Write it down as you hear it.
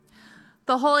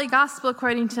The Holy Gospel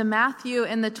according to Matthew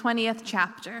in the 20th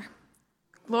chapter.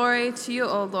 Glory to you,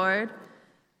 O Lord.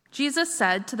 Jesus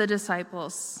said to the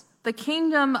disciples, "The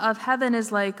kingdom of heaven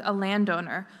is like a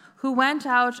landowner who went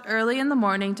out early in the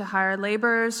morning to hire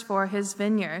laborers for his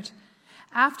vineyard.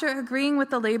 After agreeing with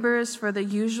the laborers for the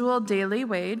usual daily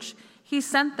wage, he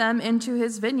sent them into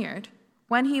his vineyard.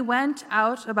 When he went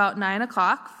out about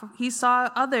 9:00, he saw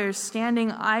others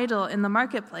standing idle in the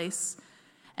marketplace.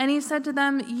 And he said to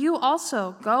them, 'You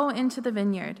also go into the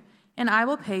vineyard, and I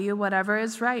will pay you whatever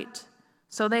is right.'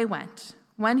 So they went.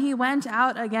 When he went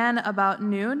out again about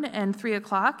noon and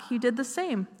 3:00, he did the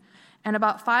same. And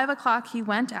about 5:00 he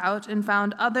went out and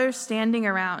found others standing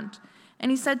around. And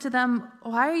he said to them,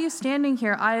 'Why are you standing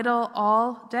here idle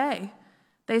all day?'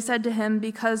 They said to him,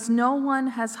 'Because no one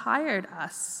has hired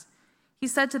us.' He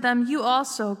said to them, 'You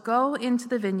also go into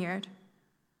the vineyard.'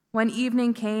 When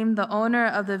evening came, the owner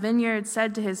of the vineyard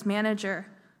said to his manager,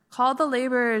 'Call the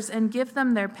laborers and give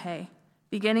them their pay,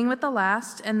 beginning with the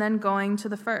last and then going to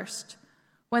the first.'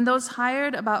 When those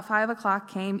hired about 5:00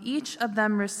 came, each of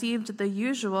them received the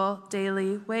usual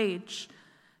daily wage.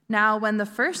 Now when the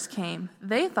first came,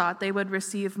 they thought they would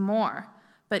receive more,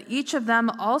 but each of them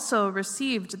also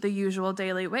received the usual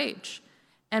daily wage.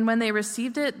 And when they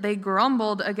received it, they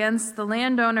grumbled against the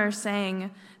landowner,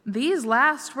 saying, 'These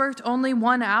last worked only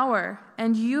 1 hour,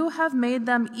 and you have made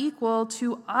them equal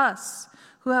to us,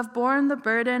 who have borne the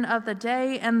burden of the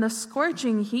day and the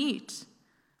scorching heat.'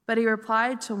 But he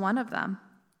replied to one of them,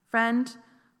 'Friend,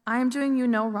 I am doing you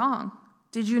no wrong.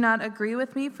 Did you not agree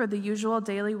with me for the usual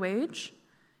daily wage?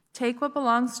 Take what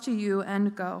belongs to you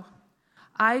and go.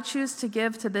 I choose to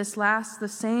give to this last the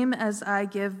same as I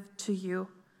give to you.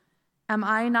 Am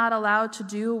I not allowed to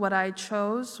do what I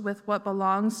chose with what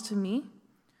belongs to me?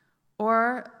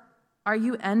 Or are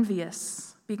you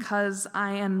envious because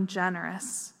I am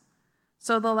generous?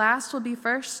 So the last will be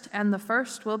first, and the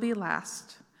first will be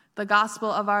last.'" The gospel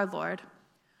of our Lord.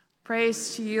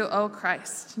 Praise to you, O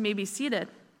Christ. You may be seated.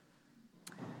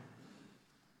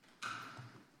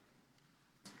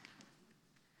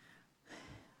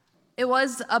 It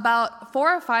was about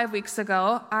 4 or 5 weeks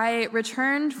ago, I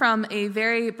returned from a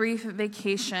very brief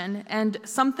vacation, and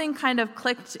something kind of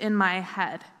clicked in my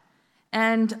head.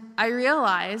 And I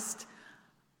realized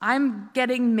I'm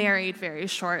getting married very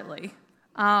shortly.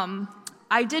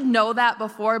 I did know that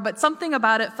before, but something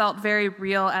about it felt very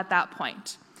real at that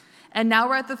point. And now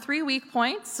we're at the 3-week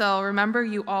point, so remember,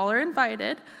 you all are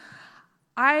invited.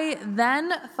 I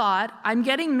then thought, I'm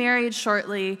getting married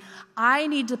shortly. I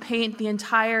need to paint the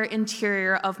entire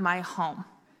interior of my home.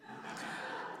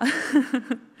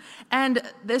 And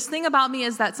this thing about me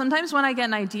is that sometimes when I get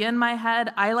an idea in my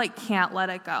head, I can't let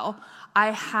it go.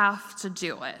 I have to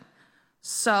do it.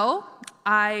 So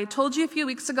I told you a few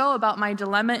weeks ago about my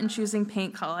dilemma in choosing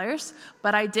paint colors,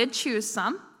 but I did choose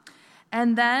some.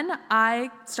 And then I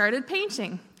started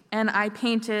painting, and I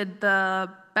painted the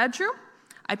bedroom,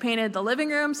 I painted the living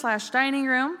room / dining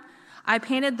room, I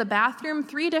painted the bathroom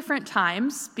 3 different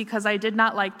times because I did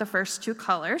not like the first 2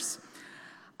 colors.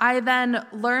 I then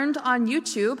learned on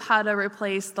YouTube how to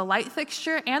replace the light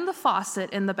fixture and the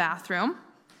faucet in the bathroom.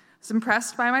 I was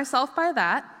impressed by myself by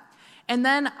that. And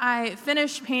then I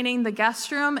finished painting the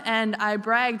guest room, and I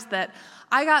bragged that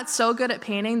I got so good at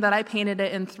painting that I painted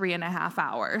it in 3.5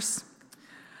 hours.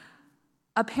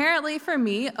 Apparently for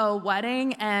me, a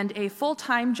wedding and a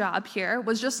full-time job here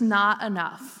was just not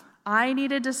enough. I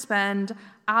needed to spend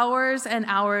hours and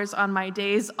hours on my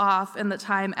days off and the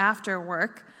time after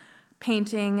work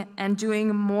painting and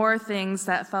doing more things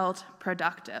that felt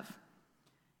productive.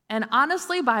 And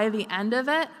honestly, by the end of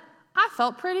it, I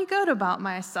felt pretty good about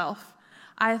myself.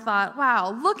 I thought,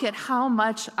 wow, look at how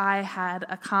much I had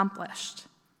accomplished.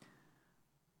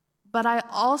 But I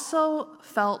also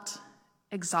felt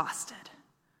exhausted.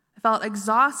 I felt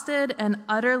exhausted and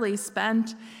utterly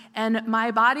spent, and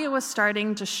my body was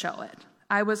starting to show it.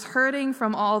 I was hurting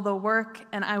from all the work,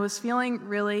 and I was feeling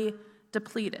really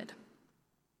depleted.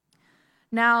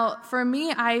 Now, for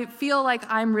me, I feel like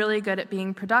I'm really good at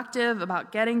being productive,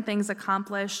 about getting things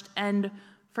accomplished, and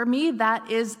for me, that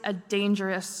is a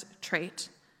dangerous trait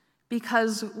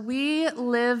because we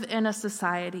live in a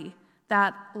society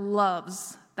that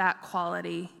loves that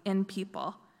quality in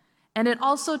people. And it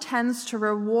also tends to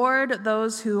reward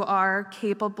those who are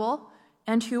capable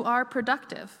and who are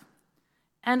productive.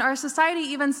 And our society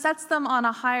even sets them on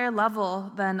a higher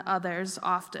level than others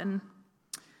often.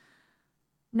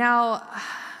 Now,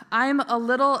 I'm a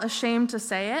little ashamed to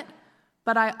say it,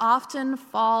 but I often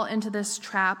fall into this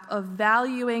trap of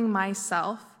valuing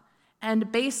myself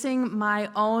and basing my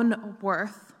own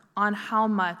worth on how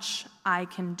much I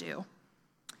can do.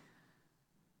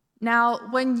 Now,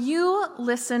 when you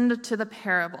listened to the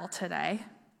parable today,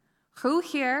 who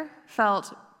here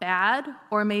felt bad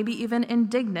or maybe even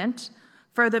indignant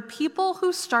for the people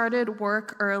who started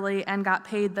work early and got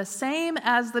paid the same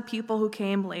as the people who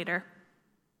came later?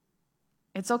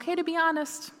 It's okay to be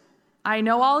honest. I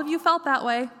know all of you felt that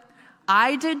way.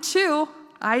 I did too.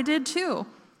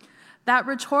 That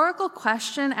rhetorical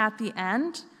question at the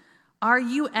end, are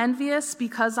you envious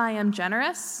because I am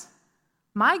generous?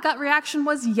 My gut reaction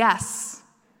was yes.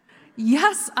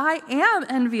 Yes, I am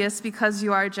envious because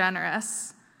you are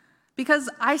generous. Because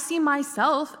I see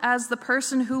myself as the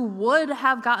person who would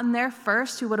have gotten there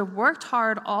first, who would have worked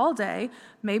hard all day,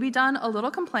 maybe done a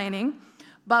little complaining,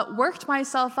 but worked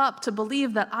myself up to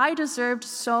believe that I deserved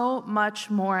so much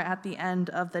more at the end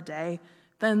of the day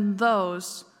than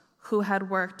those who had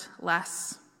worked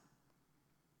less.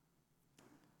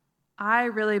 I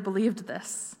really believed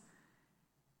this.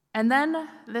 And then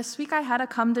this week I had a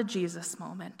come to Jesus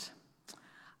moment.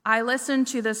 I listened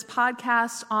to this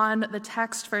podcast on the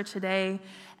text for today,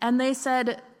 and they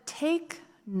said, take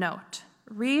note,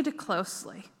 read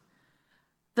closely.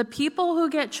 The people who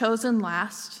get chosen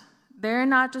last, they're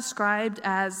not described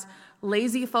as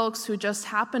lazy folks who just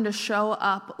happen to show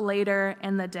up later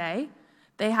in the day.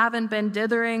 They haven't been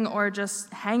dithering or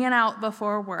just hanging out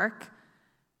before work.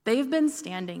 They've been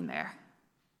standing there.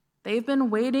 They've been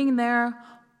waiting there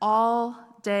all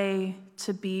day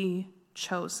to be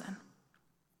chosen.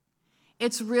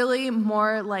 It's really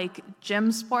more like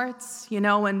gym sports,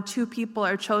 when two people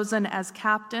are chosen as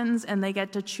captains and they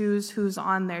get to choose who's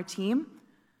on their team.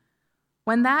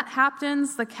 When that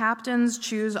happens, the captains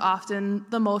choose often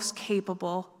the most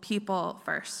capable people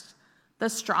first. The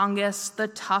strongest, the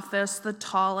toughest, the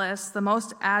tallest, the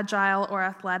most agile or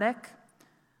athletic.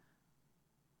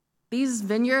 These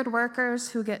vineyard workers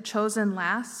who get chosen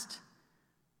last,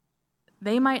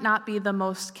 they might not be the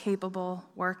most capable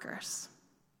workers.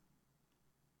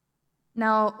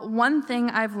 Now, one thing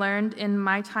I've learned in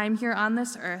my time here on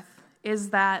this earth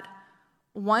is that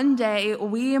one day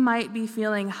we might be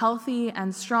feeling healthy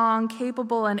and strong,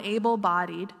 capable and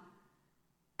able-bodied,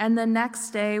 and the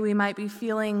next day we might be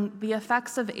feeling the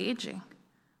effects of aging.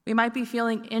 We might be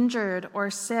feeling injured or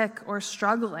sick or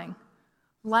struggling.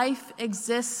 Life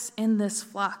exists in this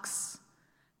flux.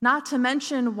 Not to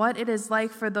mention what it is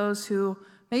like for those who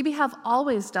maybe have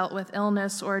always dealt with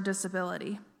illness or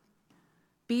disability.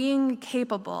 Being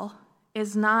capable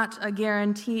is not a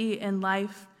guarantee in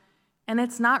life, and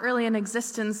it's not really an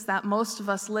existence that most of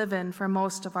us live in for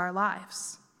most of our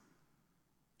lives.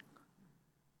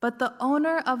 But the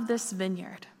owner of this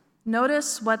vineyard,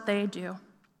 notice what they do.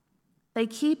 They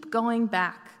keep going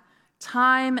back,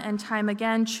 time and time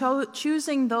again,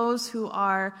 choosing those who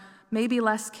are maybe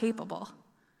less capable,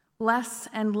 less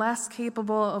and less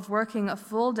capable of working a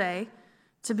full day,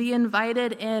 to be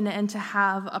invited in and to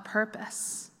have a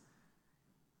purpose.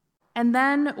 And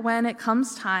then when it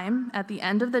comes time, at the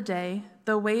end of the day,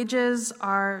 the wages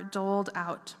are doled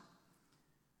out.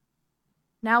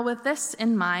 Now, with this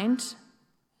in mind,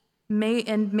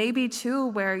 and maybe too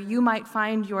where you might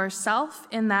find yourself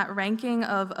in that ranking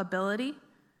of ability,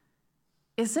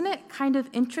 isn't it kind of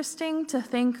interesting to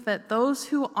think that those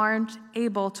who aren't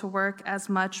able to work as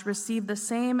much receive the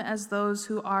same as those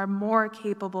who are more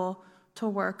capable to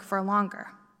work for longer?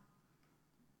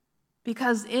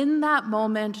 Because in that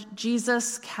moment,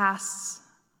 Jesus casts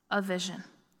a vision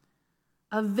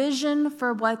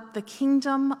for what the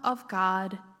kingdom of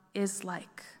God is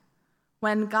like.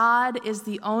 When God is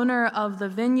the owner of the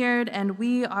vineyard and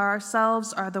we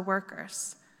ourselves are the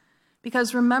workers.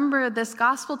 Because remember, this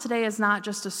gospel today is not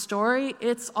just a story,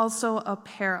 it's also a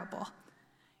parable.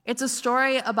 It's a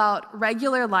story about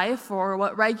regular life, or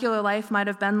what regular life might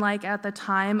have been like at the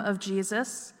time of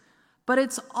Jesus, but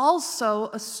it's also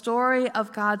a story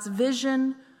of God's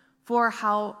vision for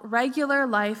how regular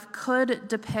life could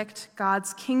depict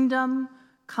God's kingdom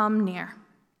come near.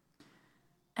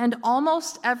 And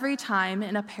almost every time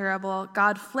in a parable,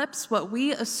 God flips what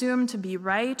we assume to be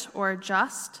right or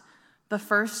just, the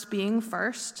first being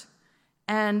first,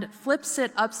 and flips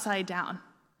it upside down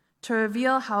to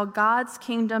reveal how God's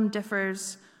kingdom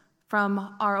differs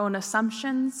from our own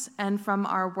assumptions and from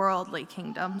our worldly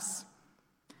kingdoms.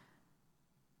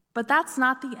 But that's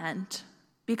not the end,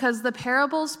 because the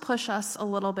parables push us a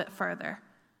little bit further.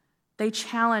 They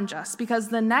challenge us, because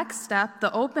the next step,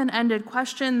 the open-ended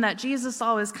question that Jesus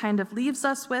always kind of leaves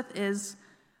us with is,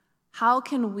 how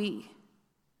can we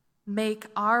make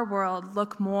our world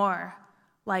look more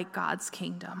like God's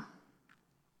kingdom?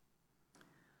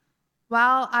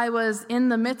 While I was in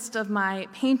the midst of my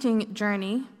painting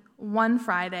journey one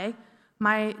Friday,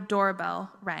 my doorbell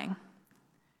rang.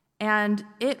 and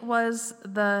it was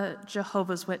the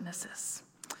Jehovah's Witnesses.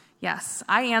 Yes,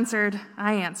 I answered.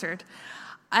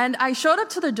 And I showed up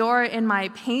to the door in my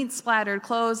paint-splattered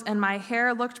clothes, and my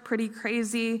hair looked pretty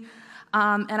crazy.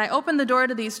 And I opened the door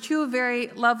to these two very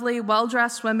lovely,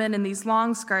 well-dressed women in these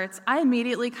long skirts. I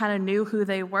immediately kind of knew who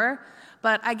they were,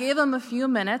 but I gave them a few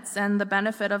minutes and the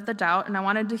benefit of the doubt, and I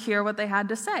wanted to hear what they had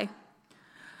to say.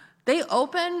 They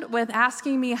opened with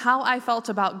asking me how I felt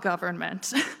about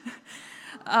government.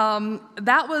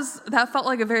 That felt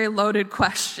like a very loaded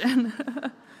question.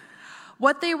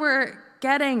 What they were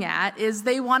getting at is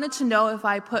they wanted to know if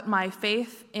I put my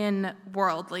faith in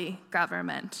worldly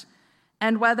government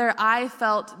and whether I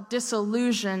felt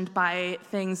disillusioned by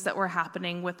things that were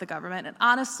happening with the government. And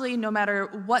honestly, no matter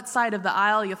what side of the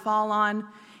aisle you fall on,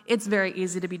 it's very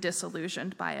easy to be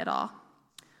disillusioned by it all.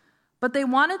 But they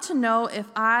wanted to know if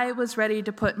I was ready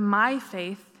to put my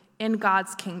faith in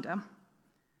God's kingdom.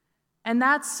 And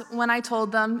that's when I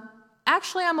told them,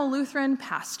 actually, I'm a Lutheran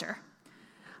pastor.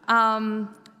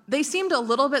 They seemed a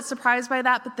little bit surprised by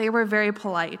that, but they were very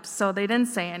polite, so they didn't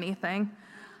say anything.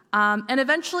 And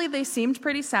eventually they seemed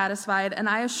pretty satisfied, and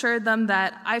I assured them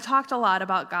that I talked a lot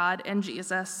about God and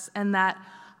Jesus, and that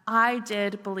I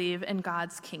did believe in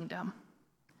God's kingdom.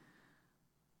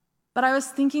 But I was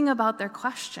thinking about their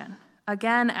question,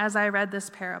 again, as I read this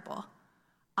parable.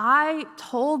 I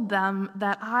told them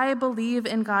that I believe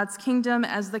in God's kingdom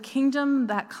as the kingdom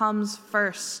that comes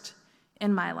first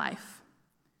in my life.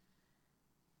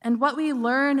 And what we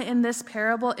learn in this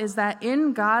parable is that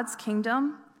in God's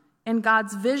kingdom, in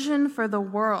God's vision for the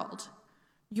world,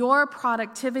 your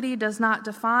productivity does not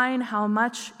define how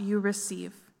much you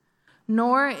receive,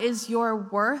 nor is your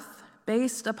worth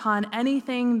based upon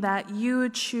anything that you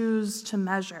choose to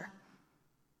measure.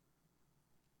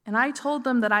 And I told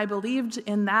them that I believed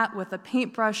in that with a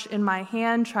paintbrush in my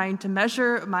hand, trying to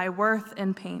measure my worth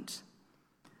in paint.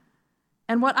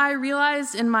 And what I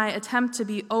realized in my attempt to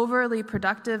be overly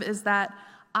productive is that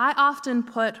I often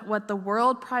put what the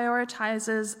world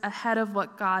prioritizes ahead of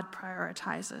what God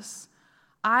prioritizes.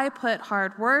 I put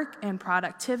hard work and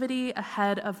productivity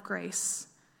ahead of grace,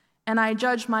 and I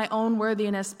judge my own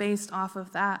worthiness based off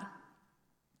of that.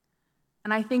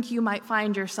 And I think you might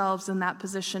find yourselves in that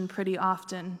position pretty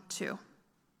often, too.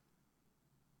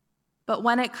 But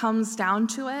when it comes down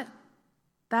to it,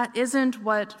 that isn't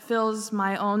what fills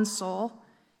my own soul.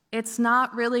 It's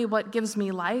not really what gives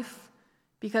me life,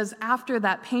 because after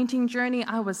that painting journey,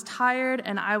 I was tired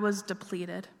and I was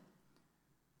depleted.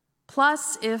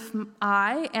 Plus, if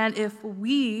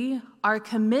we are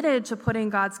committed to putting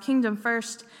God's kingdom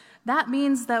first, that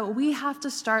means that we have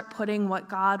to start putting what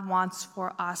God wants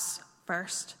for us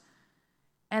first.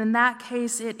 And in that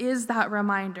case, it is that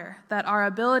reminder that our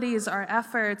abilities, our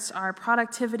efforts, our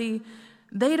productivity,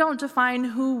 they don't define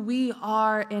who we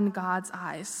are in God's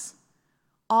eyes.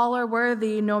 All are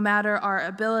worthy no matter our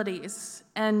abilities,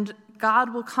 and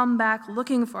God will come back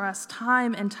looking for us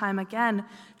time and time again,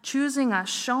 choosing us,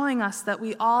 showing us that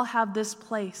we all have this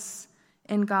place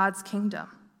in God's kingdom.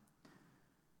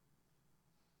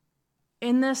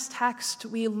 In this text,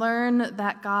 we learn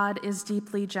that God is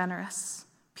deeply generous.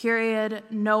 Period.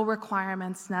 No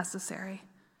requirements necessary.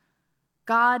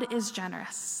 God is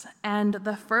generous, and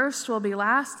the first will be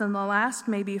last, and the last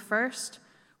may be first,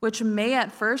 which may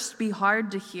at first be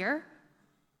hard to hear,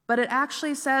 but it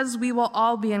actually says we will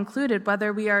all be included,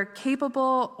 whether we are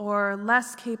capable or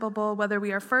less capable, whether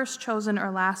we are first chosen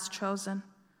or last chosen.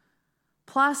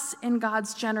 Plus, in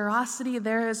God's generosity,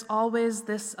 there is always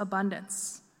this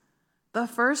abundance. The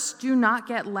first do not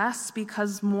get less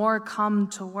because more come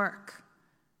to work.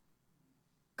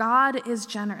 God is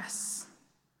generous,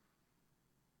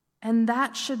 and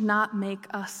that should not make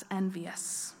us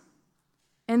envious.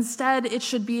 Instead, it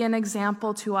should be an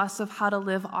example to us of how to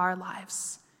live our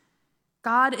lives.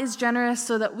 God is generous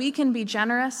so that we can be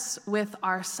generous with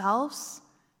ourselves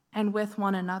and with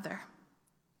one another.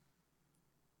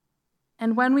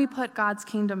 And when we put God's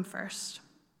kingdom first,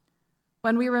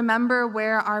 when we remember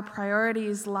where our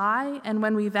priorities lie, and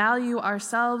when we value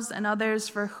ourselves and others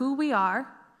for who we are,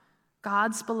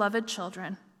 God's beloved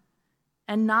children,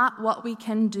 and not what we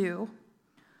can do,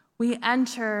 we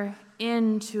enter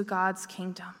into God's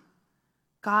kingdom.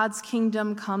 God's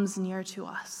kingdom comes near to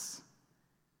us.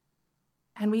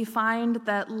 And we find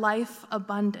that life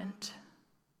abundant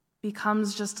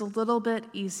becomes just a little bit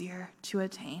easier to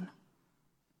attain.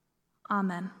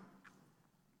 Amen.